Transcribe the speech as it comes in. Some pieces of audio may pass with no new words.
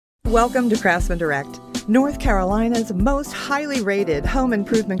Welcome to Craftsman Direct, North Carolina's most highly rated home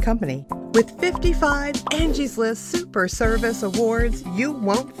improvement company. With 55 Angie's List Super Service Awards, you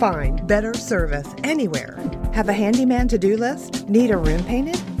won't find better service anywhere. Have a handyman to-do list? Need a room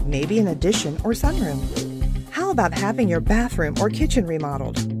painted? Maybe an addition or sunroom? How about having your bathroom or kitchen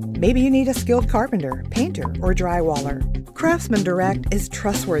remodeled? Maybe you need a skilled carpenter, painter, or drywaller. Craftsman Direct is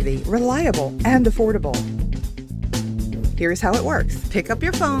trustworthy, reliable, and affordable. Here's how it works. Pick up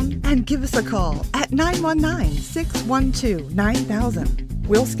your phone and give us a call at 919-612-9000.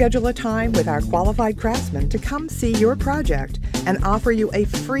 We'll schedule a time with our qualified craftsman to come see your project and offer you a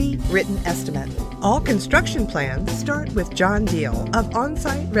free written estimate. All construction plans start with John Deal of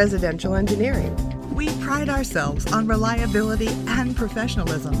Onsite Residential Engineering. We pride ourselves on reliability and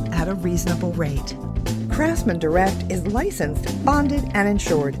professionalism at a reasonable rate. Craftsman Direct is licensed, bonded, and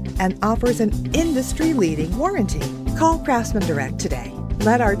insured, and offers an industry-leading warranty. Call Craftsman Direct today.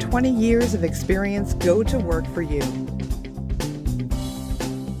 Let our 20 years of experience go to work for you.